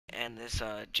find this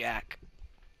jack.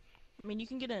 I mean, you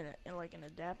can get like an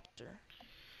adapter.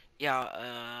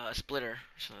 Yeah, a splitter,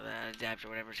 so that adapter,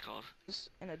 whatever it's called. Just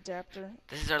an adapter.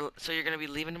 This is our. So you're gonna be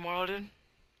leaving tomorrow, dude?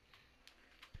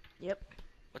 Yep.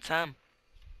 What time?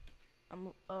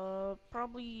 I'm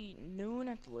probably noon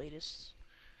at the latest.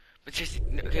 But just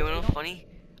okay. Because What we was don't. funny?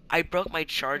 I broke my Mm,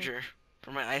 charger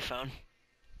for my iPhone.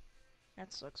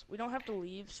 that sucks. We don't have to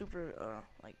leave super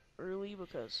like early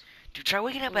because Dude, try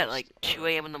waking up we're at like 2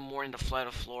 a.m. in the morning to fly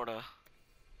to Florida.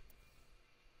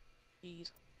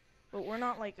 geez. But we're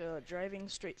not like driving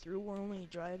straight through. We're only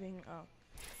driving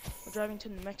we're driving to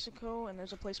New Mexico, and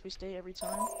there's a place we stay every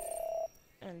time,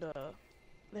 and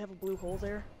they have a blue hole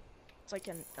there. It's like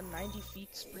a 90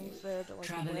 feet spring-fed like well,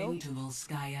 Traveling to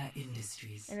Volskaya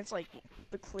Industries. and it's like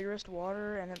the clearest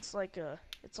water, and it's like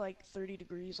 30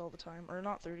 degrees all the time, or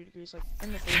not 30 degrees, like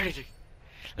in the 30s.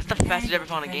 That's the fastest I've ever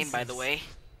found a game, by the way.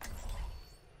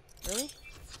 Really?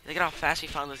 Look at how fast we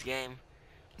found this game.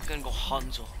 I'm gonna go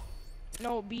Hanzo.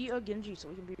 No, be a Genji so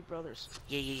we can be brothers.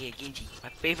 Yeah, Genji. My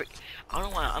favorite. I don't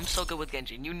know why, I'm so good with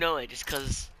Genji. And you know it just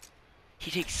because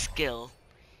he takes skill.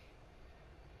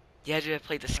 You had to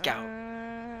play the scout.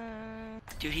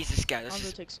 Dude, he's the scout.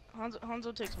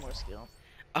 Hanzo takes more skill.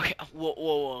 Okay,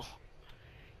 whoa.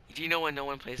 Do you know when no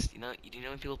one plays, do you know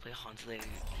when people play Hanzo, they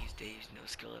use no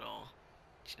skill at all?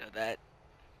 Did you know that?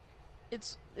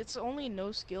 It's only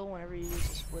no skill whenever you use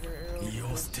a splitter arrow.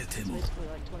 It's basically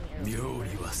like 20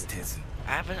 arrows.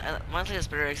 Honestly, the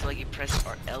spitter arrow, like you press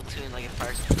L2 and like it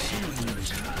fires command.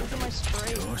 Look at my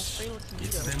spray. My spray looks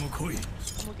neato.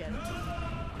 Come look at it.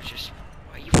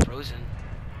 Why are you frozen?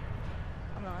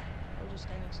 I'm not. I was just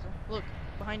standing still. Look,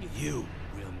 behind you. You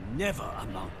will never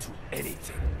amount to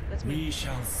anything. That's me. We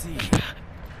shall see.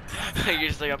 You're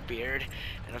just like a beard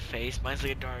and a face. Mine's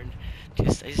like a darn. I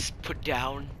just put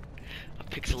down a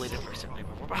pixelated person. Like,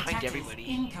 we're behind Attackers everybody.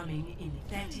 Incoming in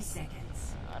 30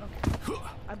 seconds. I don't care.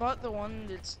 I bought the one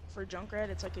that's for Junkrat.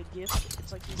 It's like a gift.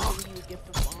 It's like he's giving you a gift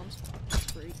of bombs.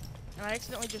 It's great. And I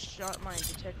accidentally just shot my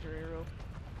detector arrow.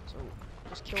 So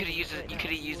just You killed could have him used it. right You now.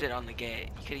 could have used it on the gate.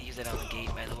 You could have used it on the gate,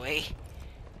 by the way.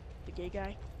 The gay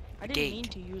guy. I The didn't gate. mean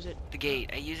to use it. The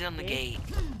gate. I used it on the Gate?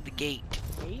 gate. The gate.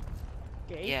 Gay?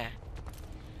 Gay? Yeah.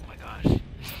 Oh my gosh.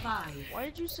 5, Why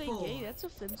did you say 4, gay? That's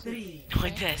offensive. 3, No, I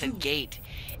did. I said gate.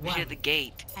 If you 1. hit the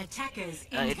gate, Attackers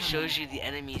incoming. it shows you the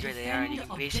enemies where they are, and you can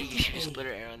Defend basically shoot a objective A.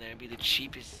 splitter arrow in there and be the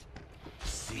cheapest.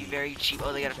 Be very cheap.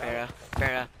 Oh, they got a Farah.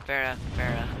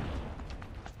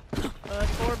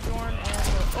 Torbjorn and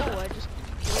oh, I just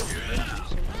killed the Genji,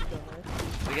 so he's done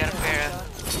with. We got a Farah.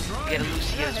 We got a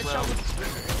Lucia as well.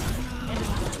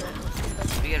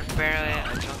 We got a Farah,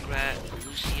 a Junkrat, a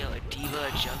Lucia, a Diva,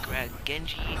 a Junkrat,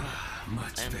 Genji,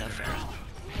 and a Farah.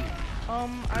 I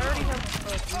already have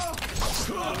 3 kills,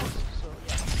 so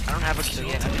yeah. I don't have a kill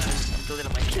yet. I'm building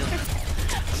up my kill.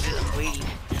 I'm waiting.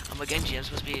 I'm a Genji. I'm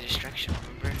supposed to be a distraction,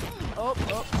 remember? Oh,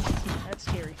 that's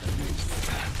scary.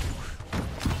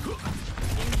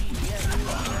 Genji, yeah.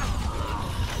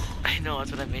 I know,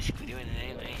 that's what I'm basically doing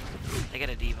anyway. I got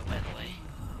a Diva, by the way.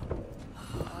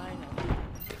 I know.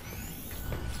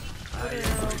 I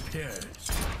am prepared.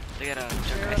 They got a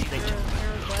Junkrat. I see that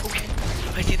Junkrat. Okay,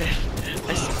 I see that.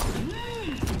 I see.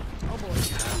 Oh boy.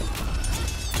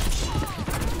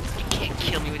 You can't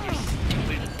kill me with your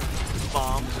stupid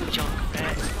bombs,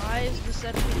 Junkrat. Why is the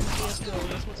setting in CSGO?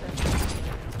 That's what's happening.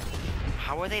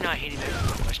 How are they not hitting me?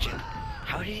 That's the question.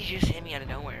 How did he just hit me out of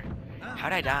nowhere?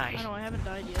 How'd I die? I know, I haven't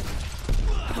died yet.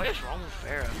 What is wrong with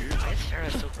Farah? Why is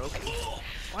Farah so broken?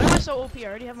 Why am I so OP? I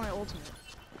already have my ultimate.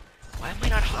 Why am I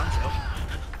not Hanzo?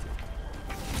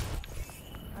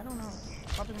 I don't know.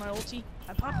 Popping my ulti.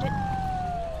 I popped it.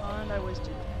 And I wasted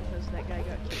it because that guy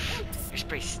got killed. Your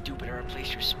spray's stupid. I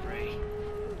replaced your spray.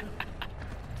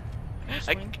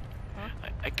 Swing. Huh?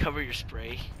 I cover your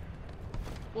spray.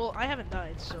 Well, I haven't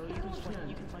died, so you can fight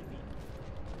me.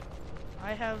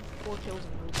 I have 4 kills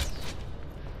in moves.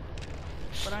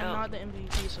 But I'm not the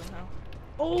MVP somehow.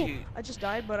 Oh! Dude. I just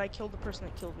died, but I killed the person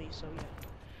that killed me, so yeah.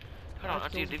 Hold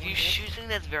on, dude. If you shoot something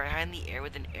that's very high in the air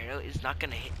with an arrow, it's not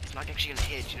gonna hit. It's not actually gonna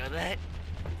hit. You know that?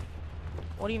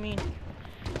 What do you mean?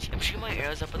 I'm shooting my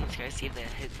arrows up in the sky, see if they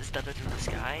hit the stuff that's in the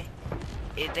sky.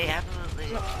 They absolutely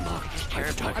just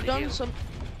terrible. I've done some.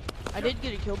 I did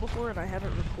get a kill before, and I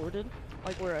haven't recorded.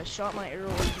 Like where I shot my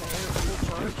arrow into the air full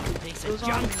charge. It was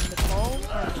on Nepal.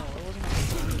 Oh no, it wasn't.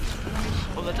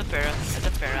 Oh, that's a Farah. That's a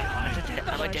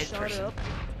Farah. I'm a dead person.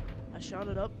 I shot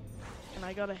it up, and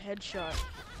I got a headshot,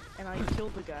 and I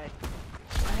killed the guy.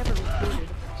 I haven't recorded,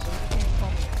 so you can't call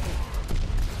me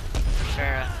a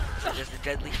Farah. That is the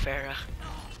deadly Farah.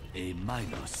 A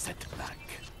minor setback.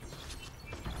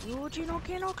 Yuji no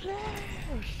Kino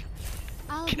Clash!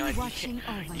 I'll You know, be you watching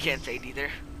over you you. can't say it either.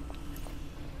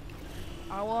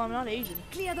 Well, I'm not Asian.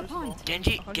 Clear the first of all. point.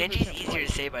 Genji's 100% easier white.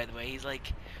 to say, by the way. He's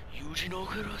like, Yuji no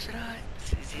Kurosera.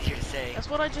 It's easier to say. That's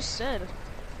what I just said.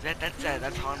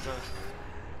 That's Hanzo's.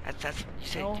 That's you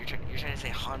said. No. You're trying to say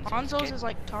Hanzo's. Hanzo's is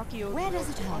like Takio Where drill. does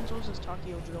it hurt? Hanzo's is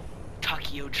Takio drill.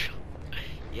 Takio drill.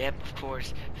 Yep, of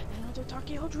course. Yeah, the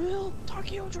Takio drill.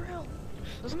 Takio drill.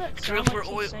 Doesn't that Drill sound for like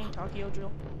oil. he's saying Takio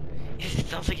drill? It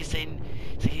sounds like he's saying.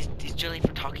 It's like he's drilling for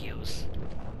Takios.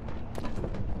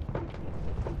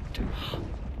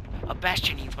 A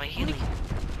Bastion needs my healing.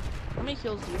 How many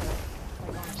kills do you have?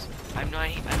 Like, honestly. I'm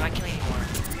not killing anymore.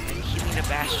 I'm healing a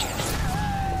Bastion.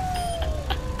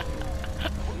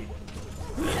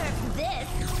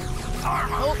 I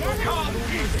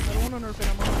don't wanna nerf it.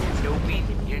 I'm gonna Noping.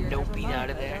 You're Never noping mind, out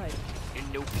of I there. died. You're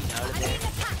noping out of there.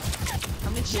 How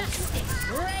many kills?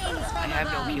 I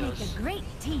have no We kills. make a great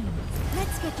team.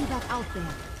 Let's get you back out there.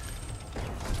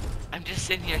 I'm just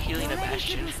sitting here healing a We're ready to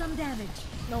Bastion. do some damage.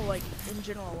 No, like in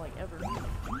general, like ever. I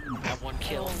have one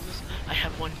kill. I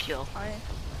have one kill. I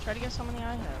try to guess how many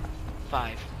I have.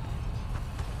 5.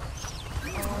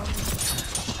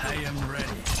 I am ready.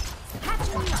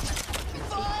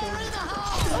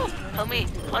 Help me,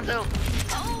 Hanzo.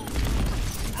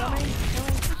 Coming,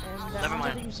 and that Never Hanzo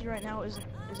mind. that you see right now isn't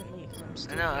me. 'Cause I'm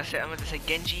still. No, I'm going to say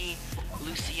Genji,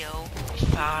 Lucio,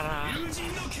 Farah.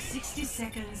 60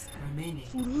 seconds remaining.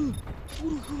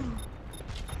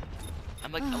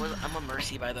 I'm a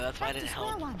Mercy by the way. That's why I didn't Square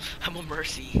help. one. I'm a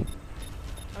Mercy.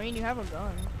 I mean, you have a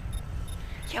gun.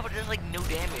 Yeah, but it does like no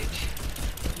damage.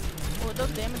 Well, it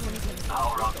does damage when you can.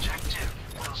 Our objective.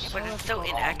 Yeah, but it's so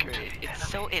inaccurate. It's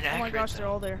so Oh inaccurate. my gosh, they're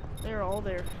all there. They're all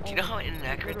there. Do you know how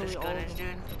inaccurate this gun is,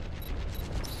 dude?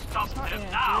 Stop It's not them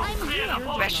inaccurate. now. You're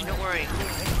just Bastion, don't worry.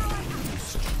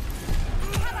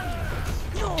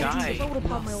 No, Die. If I would have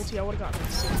popped my ulti, I would have gotten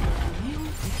it. 60. New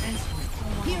defense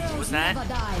point. Heroes was that? never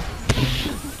die.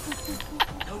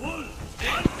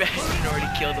 Bastion already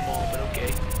killed them all, but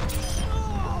okay.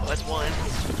 Well, that's one.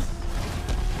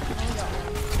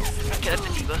 Okay, that's a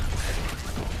diva.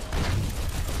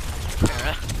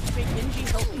 Farah, Wait, Genji,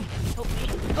 help me. Help me.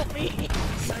 Help me.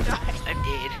 I died. I'm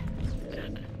dead.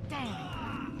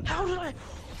 How did I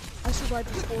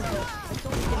survived with 4 health. I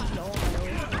killed Genji all on my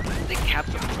own. They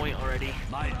capped the point already.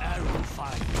 My arrow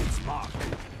finds its mark.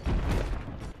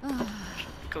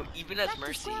 Go, even as Back to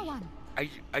Mercy, square one.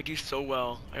 I do so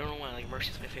well. I don't know why, like,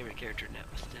 Mercy's my favorite character now,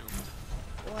 but still.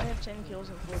 Well, I have 10 kills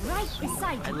and 4 Right deaths.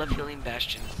 beside I you. love healing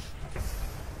Bastions.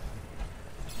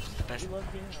 It's the best. You love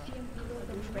being a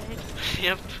douchebag.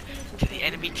 Yep, to the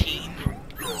enemy team.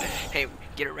 Hey,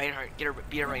 get a Reinhardt, be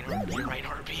a Reinhardt, be a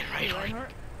Reinhardt, be a Reinhardt.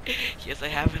 Reinhardt? Yes, I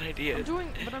have an idea.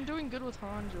 I'm doing good with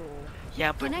Hanzo.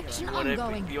 Yeah, but Connection you wanna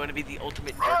ongoing. be the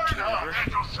ultimate dark team ever?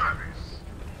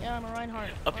 Yeah, I'm a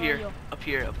Reinhardt. Up Where are here, you? up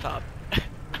here, up top.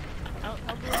 I'll do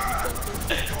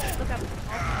it. Look up.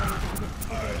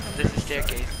 This is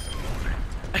staircase.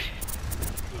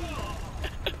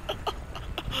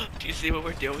 Do you see what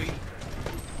we're doing?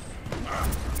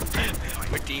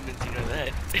 We're demons, you know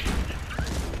that.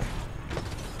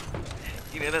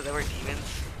 You know that we're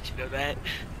demons? Did you know that?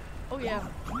 Oh yeah,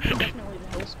 definitely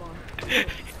the hill spawn.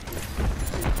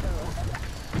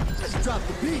 Let's drop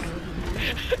the beat.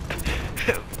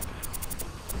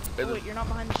 Oh wait, you're not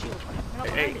behind the shield. You're not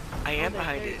Hey, behind it. I am Oh, there-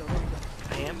 behind there you it. go, there you go.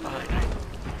 I am behind it.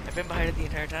 I've been behind it the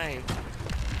entire time.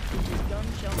 Your gun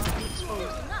shall not be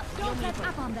exposed. Don't let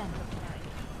up on them.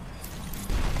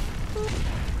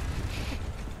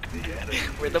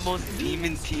 We're the most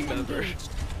demon team ever.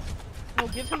 No,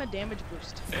 give him a damage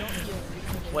boost. Don't heal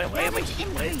him. Why am I keep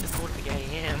what is the code I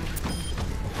am?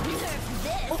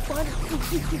 Oh, fine.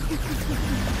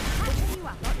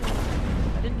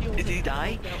 I didn't deal with Did he it.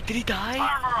 die? Did he die?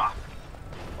 Armor up.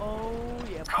 Oh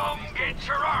yeah. Come get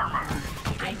your armor.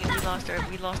 Dang it,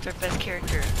 we lost our best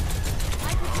character.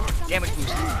 Damage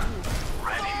boost.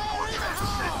 Ready for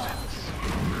transcendence.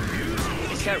 It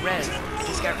just got red. It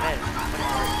just got red.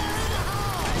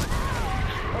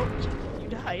 Oh, you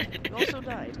died. You also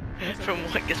died. From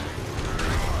what? Guess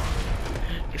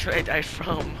what I died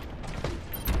from?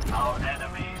 Our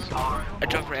enemies are A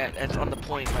Junkrat. That's on the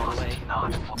point, by the way.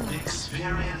 not for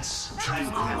experience I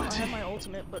tranquility. have my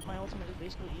ultimate, but my ultimate is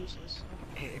basically useless.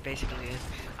 It basically is.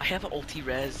 I have an ulti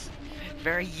res.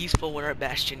 Very useful when our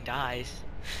Bastion dies.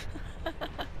 Oh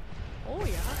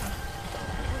yeah.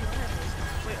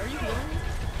 Wait, are you healing me?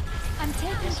 I'm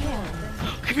taking care of them.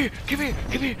 Come here, come here,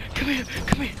 come here, come here,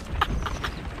 come here.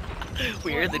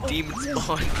 We're in the demon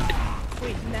spawn.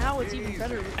 Wait, now it's even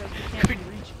better because we can't be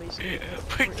reached basically.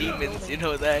 We're demons, you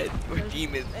know that. We're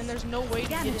demons. And there's no way to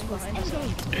get in Damage boost behind us.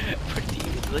 engaged. We're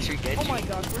demons. Unless you're Genji. Oh my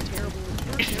gosh, we're terrible.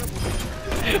 We're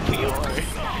terrible. We are.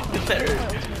 No matter.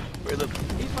 We're the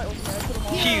Use my ultimate. I put them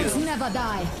all Heroes Huge. never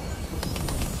die.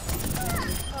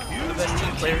 best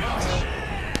team player.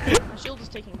 My shield is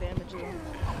taking damage though.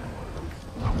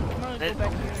 I'm gonna go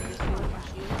back here and just heal my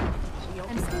shield. So y'all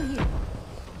I'm can- still here.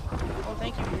 Oh,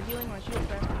 thank you. You're healing my shield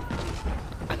faster.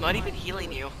 I'm not even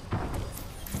healing you. Oh,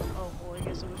 well, I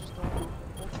guess it was just going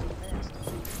ultra fast.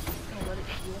 I'm gonna let it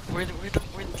heal. We're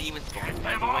the demon spawn,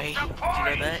 by the way. Did you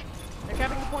know that? They're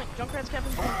capping the point. Junkrat's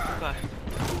capping the point. Oh gosh.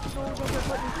 No, Junkrat,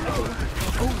 let me. I killed him.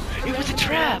 Oh, it was a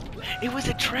trap! It was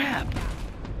a trap!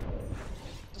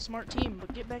 It's a smart team,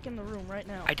 but get back in the room right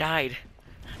now. I died.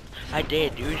 I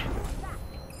did, dude.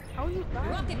 How are you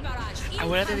dying? I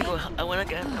went out there to go. I went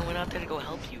out there to go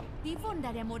help you. Die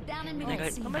Wunder der modernen And I got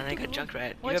Medizin. and I got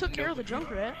Junkrat. Well, I You took have care no- of the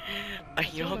Junkrat.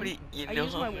 You know how many? You I know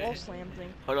used how my many? wall slam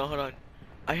thing. Hold on.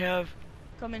 I have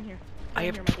Come in here. I Come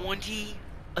in have here, man. 20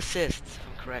 assists. If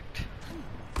I'm correct.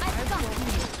 I have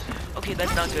 12. Okay,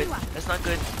 that's not good. That's not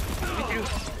good. We through.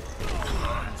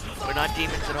 We're not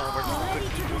demons at all. We're Ready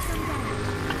good to do some damage.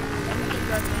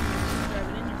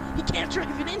 He can't drive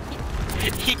it in here. people.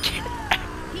 He can't.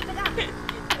 Keep it up.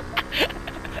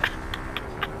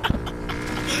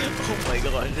 Oh my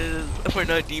god, we're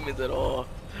not demons at all.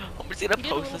 I'm just gonna He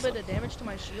did a post little this. bit of damage to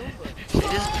my shield, but Should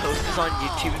I just post this on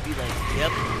YouTube and be like,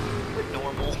 yep, we're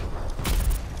normal.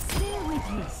 Still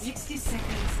with you. 60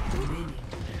 seconds remaining.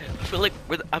 I feel like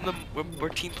we're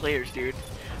team players, dude.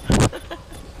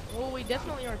 well, we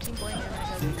definitely are team playing.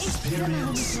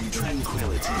 Experience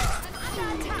tranquility.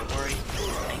 Don't worry, I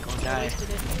ain't gonna die. Wasted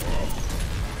it.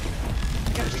 I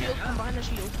got a shield. Come behind the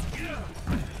shield.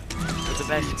 We're the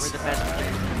best. We're the best.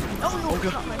 Oh no! It's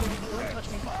not my hand. Don't touch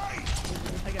me.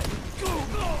 I got you.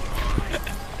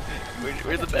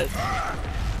 We're the best.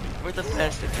 We're the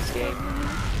best at this game.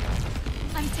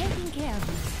 I'm taking care of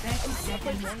you. 30 I played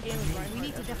seconds. one game with Ryan. We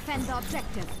need to defend the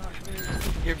objective. Not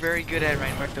very. You're very good at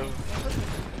Reinhardt, though.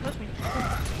 Touch me.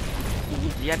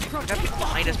 You have to people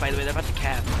behind us, by the way. They're about to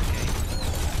cap.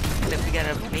 Okay. Then we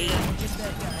gotta main. Get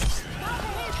that guy.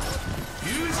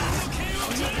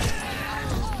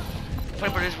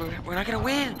 Funny part is we're not gonna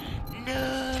win.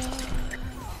 No.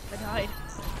 I died.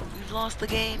 We've lost the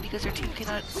game because our team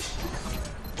cannot.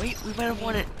 Wait, we might have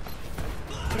won it.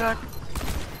 Put on.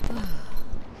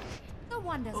 No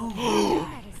wonder. Oh.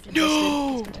 Contested.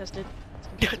 No! It's contested.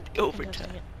 Not Contesting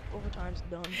overtime. it. Overtime's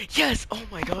done. Yes! Oh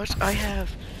my gosh, I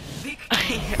have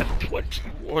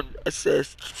 21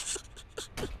 assists.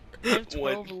 I have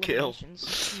 12 One kill.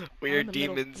 eliminations. We I'm are the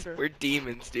middle demons. leader. We're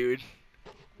demons, dude.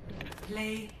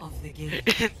 Play of the game.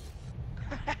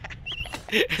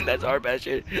 And that's our best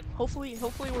shit. Hopefully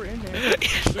we're in there.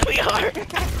 Yes, we are.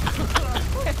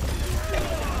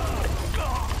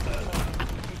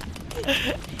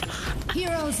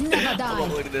 Heroes never I'm die.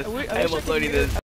 uploading this. I wish I I am could uploading hear- this.